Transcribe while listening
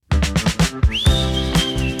Hey,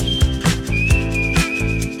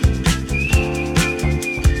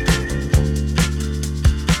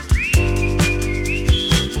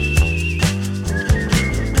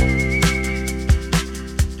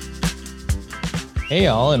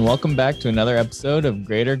 all, and welcome back to another episode of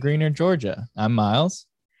Greater Greener Georgia. I'm Miles.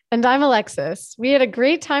 And I'm Alexis. We had a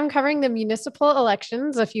great time covering the municipal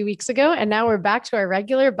elections a few weeks ago, and now we're back to our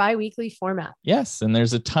regular bi-weekly format. Yes, and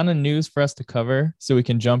there's a ton of news for us to cover, so we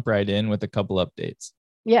can jump right in with a couple updates.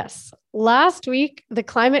 Yes. Last week, the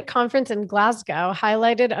climate conference in Glasgow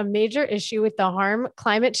highlighted a major issue with the harm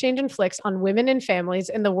climate change inflicts on women and families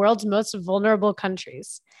in the world's most vulnerable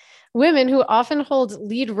countries. Women, who often hold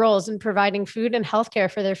lead roles in providing food and healthcare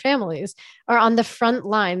for their families, are on the front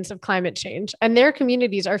lines of climate change, and their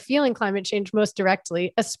communities are feeling climate change most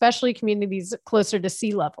directly, especially communities closer to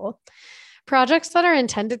sea level. Projects that are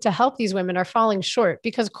intended to help these women are falling short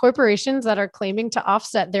because corporations that are claiming to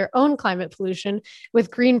offset their own climate pollution with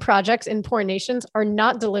green projects in poor nations are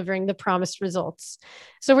not delivering the promised results.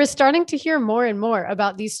 So we're starting to hear more and more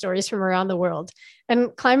about these stories from around the world.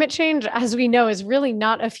 And climate change, as we know, is really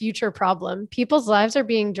not a future problem. People's lives are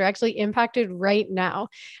being directly impacted right now.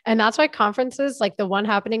 And that's why conferences like the one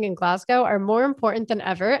happening in Glasgow are more important than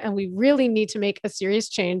ever. And we really need to make a serious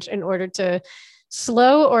change in order to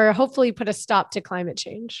slow or hopefully put a stop to climate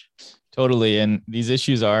change. Totally. And these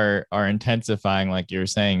issues are intensifying, like you're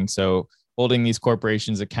saying. So holding these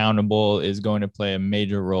corporations accountable is going to play a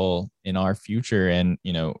major role in our future and,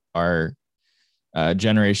 our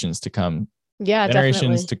generations to come. Yeah,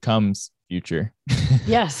 generations definitely. to come's future.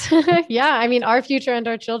 Yes. Yeah. I mean, our future and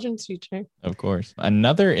our children's future. Of course.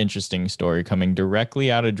 Another interesting story coming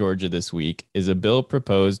directly out of Georgia this week is a bill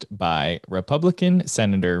proposed by Republican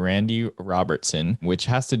Senator Randy Robertson, which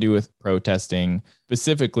has to do with protesting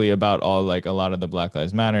specifically about a lot of the Black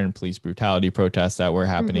Lives Matter and police brutality protests that were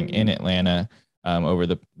happening in Atlanta over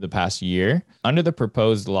the past year. Under the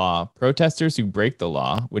proposed law, protesters who break the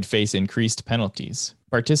law would face increased penalties.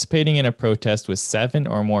 Participating in a protest with 7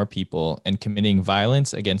 or more people and committing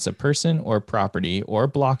violence against a person or property or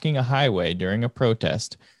blocking a highway during a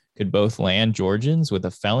protest could both land Georgians with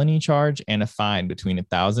a felony charge and a fine between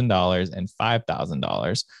 $1,000 and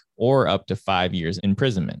 $5,000 or up to 5 years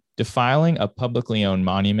imprisonment. Defiling a publicly owned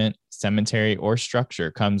monument, cemetery, or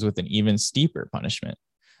structure comes with an even steeper punishment,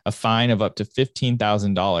 a fine of up to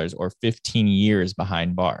 $15,000 or 15 years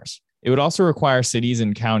behind bars. It would also require cities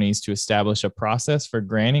and counties to establish a process for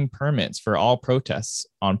granting permits for all protests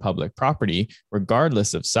on public property,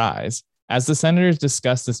 regardless of size. As the senators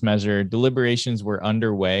discussed this measure, deliberations were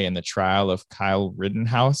underway in the trial of Kyle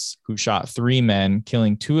Rittenhouse, who shot 3 men,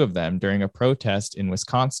 killing 2 of them during a protest in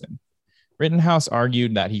Wisconsin. Rittenhouse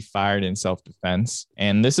argued that he fired in self-defense.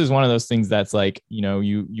 And this is one of those things that's like,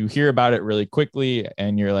 you hear about it really quickly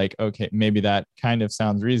and you're like, okay, maybe that kind of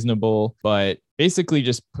sounds reasonable. But basically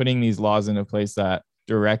just putting these laws into place that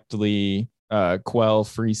directly quell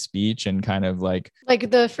free speech and kind of like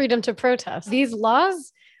the freedom to protest. These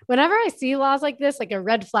laws, whenever I see laws like this, like a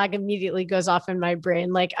red flag immediately goes off in my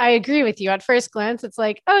brain. Like, I agree with you. At first glance, it's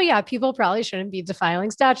like, oh yeah, people probably shouldn't be defiling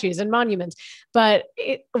statues and monuments. But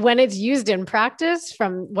when it's used in practice,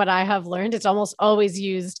 from what I have learned, it's almost always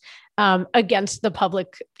used against the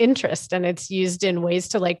public interest. And it's used in ways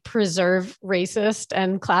to like preserve racist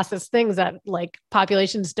and classist things that like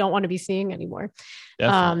populations don't want to be seeing anymore.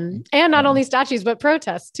 And not only statues, but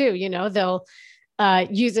protests too. They'll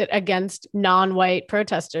use it against non-white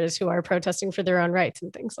protesters who are protesting for their own rights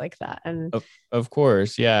and things like that. And of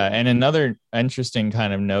course, yeah. And another interesting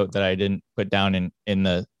kind of note that I didn't put down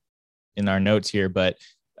in our notes here, but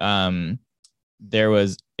there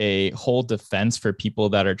was a whole defense for people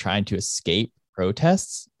that are trying to escape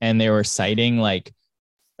protests, and they were citing like,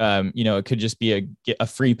 it could just be a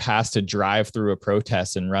free pass to drive through a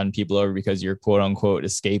protest and run people over because you're quote unquote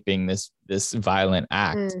escaping this violent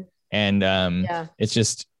act. And it's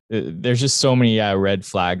just, there's just so many red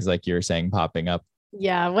flags, like you were saying, popping up.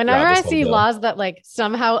 Yeah. Whenever I see laws that like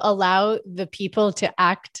somehow allow the people to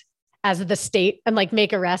act as the state and like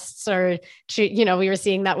make arrests or, we were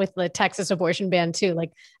seeing that with the Texas abortion ban too,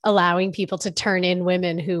 like allowing people to turn in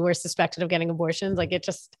women who were suspected of getting abortions. Like it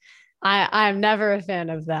just, I'm never a fan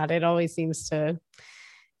of that. It always seems to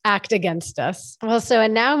act against us. Well,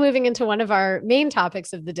 and now moving into one of our main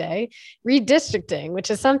topics of the day, redistricting, which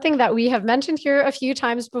is something that we have mentioned here a few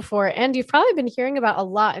times before, and you've probably been hearing about a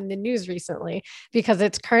lot in the news recently because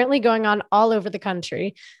it's currently going on all over the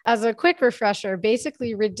country. As a quick refresher,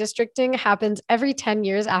 basically redistricting happens every 10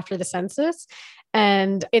 years after the census.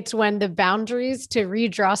 And it's when the boundaries to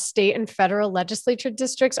redraw state and federal legislature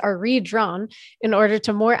districts are redrawn in order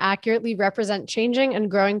to more accurately represent changing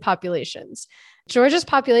and growing populations. Georgia's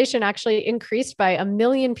population actually increased by 1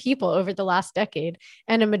 million people over the last decade,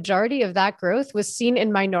 and a majority of that growth was seen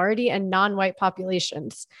in minority and non-white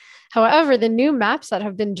populations. However, the new maps that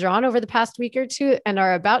have been drawn over the past week or two and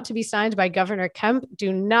are about to be signed by Governor Kemp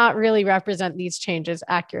do not really represent these changes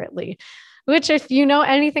accurately, which, if you know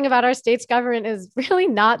anything about our state's government, is really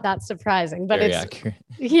not that surprising. But Very accurate.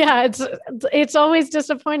 Yeah, it's always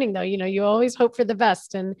disappointing though. You always hope for the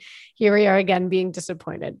best, and here we are again being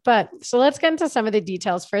disappointed. But so let's get into some of the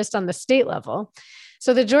details first on the state level.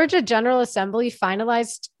 So the Georgia General Assembly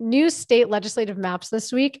finalized new state legislative maps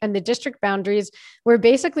this week, and the district boundaries were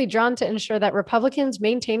basically drawn to ensure that Republicans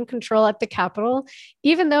maintain control at the Capitol,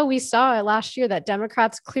 even though we saw last year that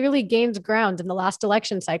Democrats clearly gained ground in the last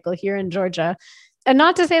election cycle here in Georgia. And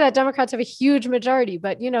not to say that Democrats have a huge majority,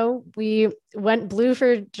 but, we went blue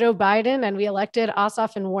for Joe Biden and we elected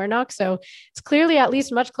Ossoff and Warnock. So it's clearly at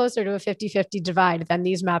least much closer to a 50-50 divide than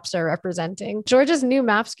these maps are representing. Georgia's new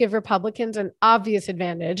maps give Republicans an obvious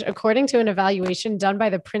advantage, according to an evaluation done by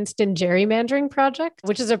the Princeton Gerrymandering Project,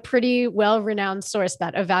 which is a pretty well-renowned source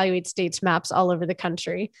that evaluates states' maps all over the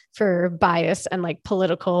country for bias and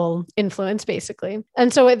political influence, basically.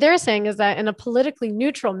 And so what they're saying is that in a politically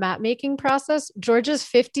neutral map-making process, Georgia's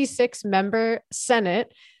 56-member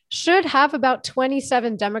Senate should have about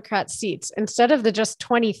 27 Democrat seats instead of the just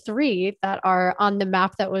 23 that are on the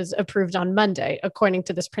map that was approved on Monday, according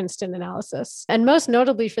to this Princeton analysis. And most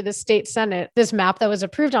notably for the state Senate, this map that was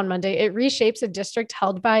approved on Monday, it reshapes a district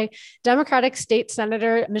held by Democratic State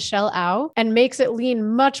Senator Michelle Au and makes it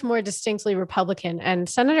lean much more distinctly Republican. And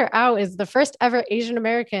Senator Au is the first ever Asian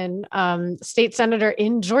American state senator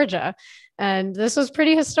in Georgia. And this was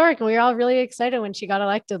pretty historic, and we were all really excited when she got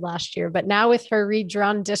elected last year. But now with her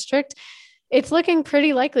redrawn district, it's looking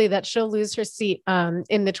pretty likely that she'll lose her seat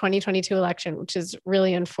in the 2022 election, which is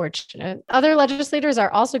really unfortunate. Other legislators are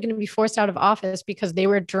also going to be forced out of office because they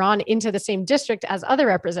were drawn into the same district as other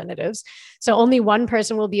representatives. So only one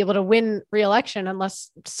person will be able to win re-election unless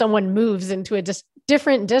someone moves into a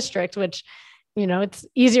different district, which it's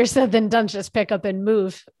easier said than done to just pick up and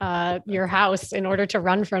move your house in order to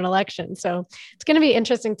run for an election. So it's going to be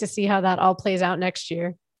interesting to see how that all plays out next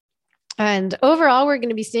year. And overall, we're going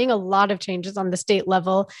to be seeing a lot of changes on the state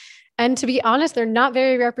level. And to be honest, they're not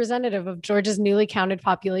very representative of Georgia's newly counted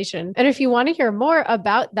population. And if you want to hear more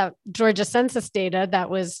about that Georgia census data that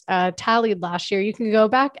was tallied last year, you can go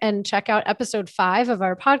back and check out episode 5 of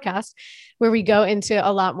our podcast, where we go into a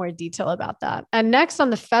lot more detail about that. And next, on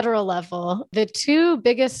the federal level, the two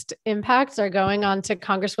biggest impacts are going on to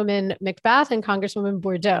Congresswoman McBath and Congresswoman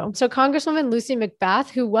Bordeaux. So Congresswoman Lucy McBath,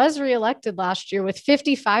 who was reelected last year with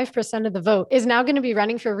 55% of the vote, is now going to be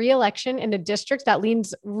running for reelection in a district that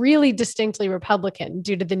leans really distinctly Republican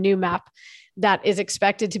due to the new map that is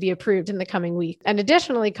expected to be approved in the coming week. And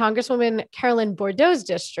additionally, Congresswoman Carolyn Bordeaux's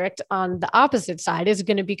district on the opposite side is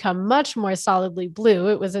going to become much more solidly blue.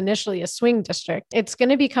 It was initially a swing district. It's going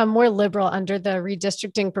to become more liberal under the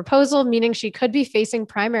redistricting proposal, meaning she could be facing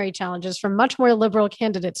primary challenges from much more liberal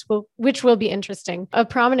candidates, which will be interesting. A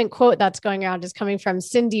prominent quote that's going around is coming from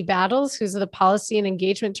Cindy Battles, who's the policy and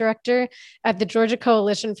engagement director at the Georgia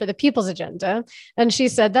Coalition for the People's Agenda. And she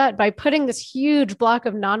said that by putting this huge block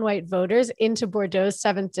of non-white voters into Bordeaux's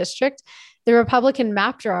 7th district, the Republican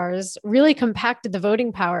map drawers really compacted the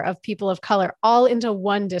voting power of people of color all into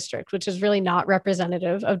one district, which is really not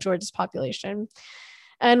representative of Georgia's population.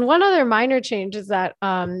 And one other minor change is that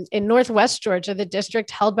in Northwest Georgia, the district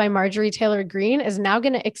held by Marjorie Taylor Greene is now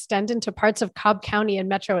going to extend into parts of Cobb County and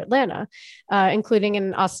Metro Atlanta, including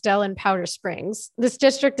in Austell and Powder Springs. This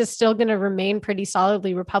district is still going to remain pretty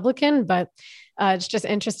solidly Republican, but it's just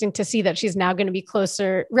interesting to see that she's now going to be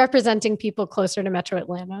representing people closer to Metro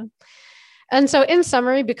Atlanta. And so in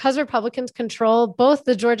summary, because Republicans control both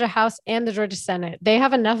the Georgia House and the Georgia Senate, they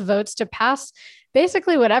have enough votes to pass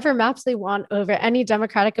basically whatever maps they want over any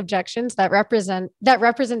Democratic objections that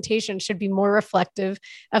representation should be more reflective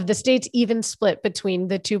of the state's even split between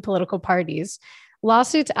the two political parties.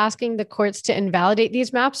 Lawsuits asking the courts to invalidate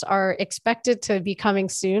these maps are expected to be coming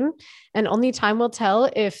soon, and only time will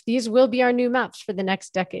tell if these will be our new maps for the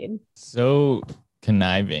next decade. So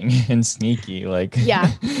conniving and sneaky,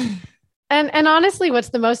 Yeah. And honestly, what's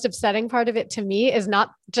the most upsetting part of it to me is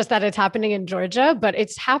not just that it's happening in Georgia, but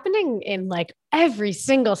it's happening in every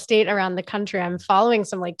single state around the country. I'm following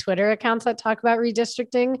some Twitter accounts that talk about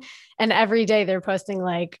redistricting, and every day they're posting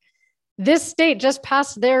this state just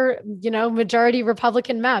passed their, majority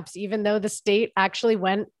Republican maps, even though the state actually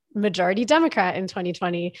went majority Democrat in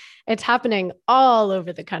 2020. It's happening all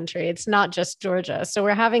over the country. It's not just Georgia. So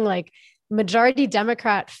we're having like majority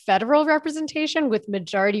Democrat federal representation with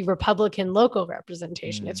majority Republican local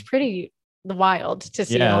representation. It's pretty wild to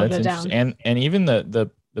see it all go down. And even the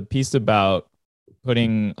piece about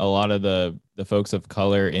putting a lot of the folks of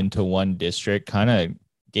color into one district kind of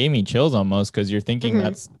gave me chills almost, because you're thinking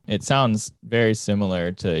it sounds very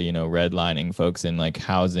similar to, redlining folks in like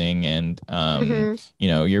housing and,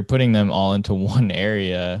 you're putting them all into one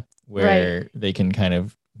area where they can kind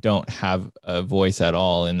of don't have a voice at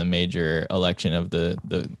all in the major election of the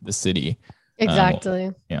city.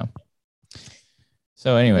 Exactly.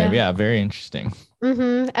 So anyway, very interesting.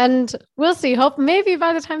 And we'll see. Hope maybe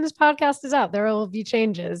by the time this podcast is out, there will be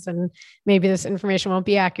changes and maybe this information won't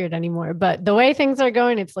be accurate anymore. But the way things are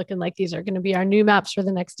going, it's looking like these are going to be our new maps for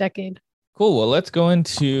the next decade. Cool. Well, let's go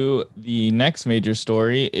into the next major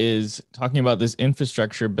story, is talking about this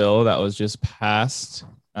infrastructure bill that was just passed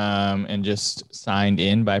and just signed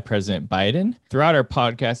in by President Biden. Throughout our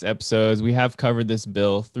podcast episodes, we have covered this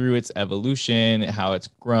bill through its evolution, how it's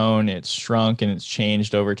grown, it's shrunk, and it's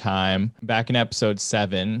changed over time. Back in episode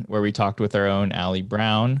 7, where we talked with our own Allie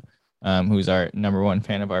Brown, who's our number one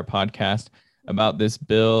fan of our podcast, about this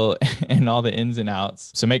bill and all the ins and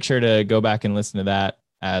outs. So make sure to go back and listen to that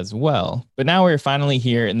as well. But now we're finally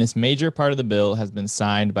here, and this major part of the bill has been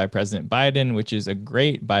signed by President Biden, which is a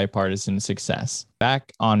great bipartisan success.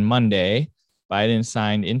 Back on Monday, Biden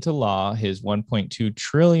signed into law his $1.2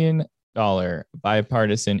 trillion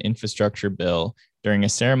bipartisan infrastructure bill during a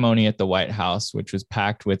ceremony at the White House, which was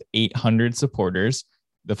packed with 800 supporters.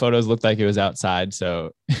 The photos looked like it was outside,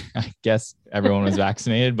 so I guess everyone was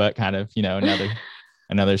vaccinated, but kind of,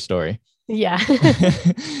 another story. Yeah.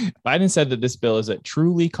 Biden said that this bill is a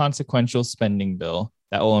truly consequential spending bill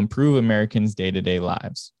that will improve Americans' day-to-day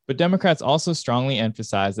lives. But Democrats also strongly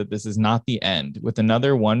emphasize that this is not the end, with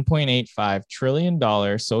another $1.85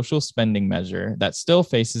 trillion social spending measure that still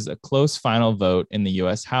faces a close final vote in the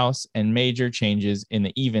U.S. House and major changes in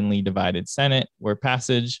the evenly divided Senate, where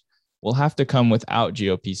passage will have to come without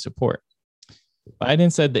GOP support.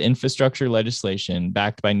 Biden said the infrastructure legislation,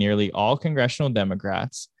 backed by nearly all congressional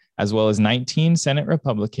Democrats, as well as 19 Senate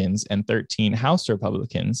Republicans and 13 House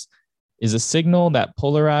Republicans, is a signal that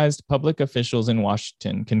polarized public officials in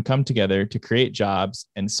Washington can come together to create jobs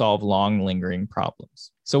and solve long lingering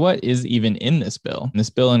problems. So what is even in this bill?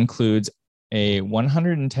 This bill includes a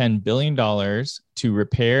 $110 billion to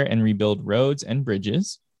repair and rebuild roads and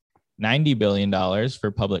bridges, $90 billion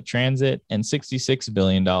for public transit, and $66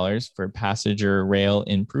 billion for passenger rail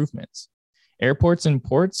improvements. Airports and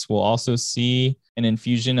ports will also see an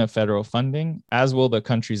infusion of federal funding, as will the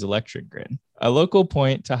country's electric grid. A local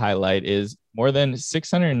point to highlight is more than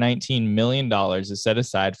 $619 million is set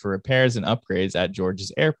aside for repairs and upgrades at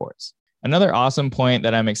Georgia's airports. Another awesome point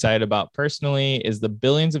that I'm excited about personally is the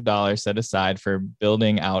billions of dollars set aside for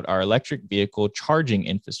building out our electric vehicle charging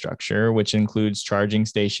infrastructure, which includes charging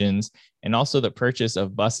stations and also the purchase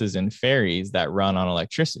of buses and ferries that run on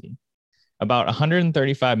electricity. About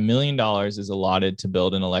 $135 million is allotted to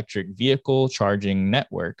build an electric vehicle charging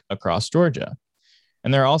network across Georgia.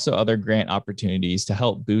 And there are also other grant opportunities to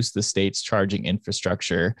help boost the state's charging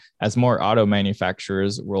infrastructure as more auto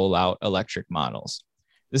manufacturers roll out electric models.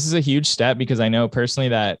 This is a huge step because I know personally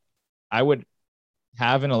that I would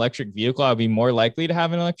have an electric vehicle. I'd be more likely to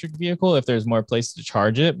have an electric vehicle if there's more places to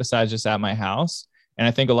charge it besides just at my house. And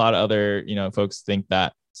I think a lot of other, folks think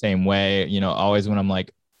that same way, always when I'm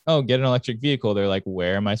like, oh, get an electric vehicle, they're like,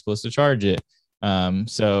 where am I supposed to charge it?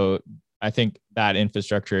 So I think that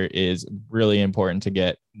infrastructure is really important to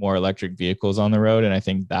get more electric vehicles on the road. And I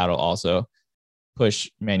think that'll also push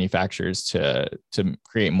manufacturers to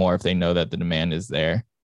create more if they know that the demand is there.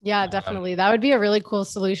 Yeah, definitely. That would be a really cool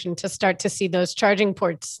solution to start to see those charging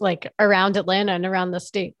ports like around Atlanta and around the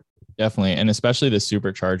state. Definitely. And especially the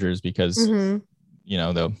superchargers because,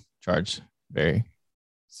 they'll charge very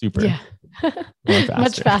super. Yeah.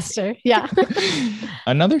 Much faster. Yeah.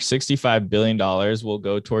 Another $65 billion will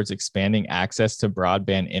go towards expanding access to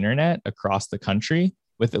broadband internet across the country,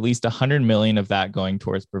 with at least $100 million of that going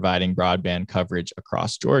towards providing broadband coverage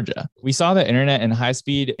across Georgia. We saw that internet and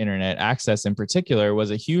high-speed internet access in particular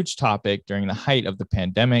was a huge topic during the height of the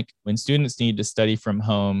pandemic when students need to study from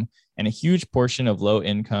home, and a huge portion of low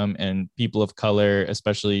income and people of color,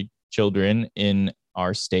 especially children in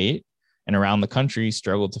our state and around the country,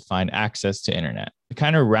 struggled to find access to internet. To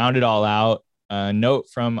kind of round it all out, a note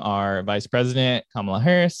from our Vice President, Kamala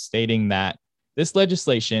Harris, stating that this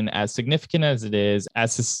legislation, as significant as it is,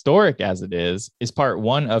 as historic as it is part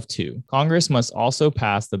one of two. Congress must also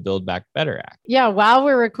pass the Build Back Better Act. Yeah, while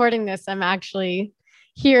we're recording this, I'm actually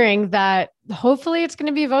hearing that hopefully it's going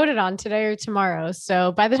to be voted on today or tomorrow.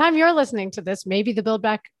 So by the time you're listening to this, maybe the Build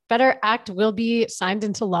Back Better Act will be signed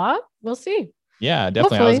into law. We'll see. Yeah,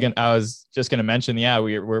 definitely. Hopefully. I was just going to mention,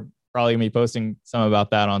 we're probably gonna be posting some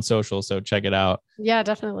about that on social. So check it out. Yeah,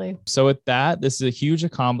 definitely. So with that, this is a huge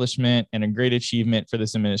accomplishment and a great achievement for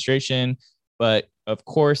this administration. But of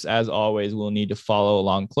course, as always, we'll need to follow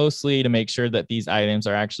along closely to make sure that these items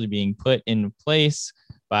are actually being put in place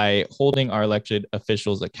by holding our elected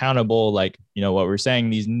officials accountable. Like, what we're saying,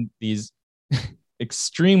 these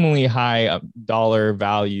extremely high dollar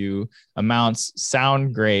value amounts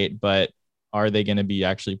sound great, but are they going to be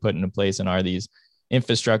actually put into place? And are these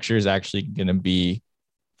infrastructures actually going to be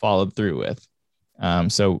followed through with?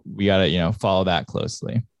 So we got to, follow that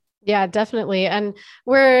closely. Yeah, definitely. And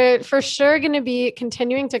we're for sure going to be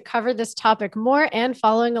continuing to cover this topic more and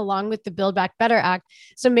following along with the Build Back Better Act.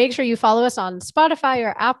 So make sure you follow us on Spotify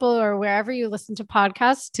or Apple or wherever you listen to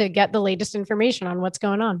podcasts to get the latest information on what's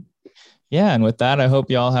going on. Yeah. And with that, I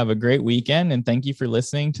hope you all have a great weekend. And thank you for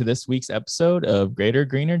listening to this week's episode of Greater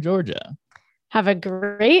Greener Georgia. Have a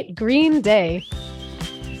great green day.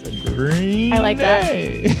 It's a green I like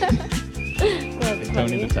day. that.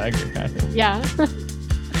 Tony the Tiger kind of. Yeah.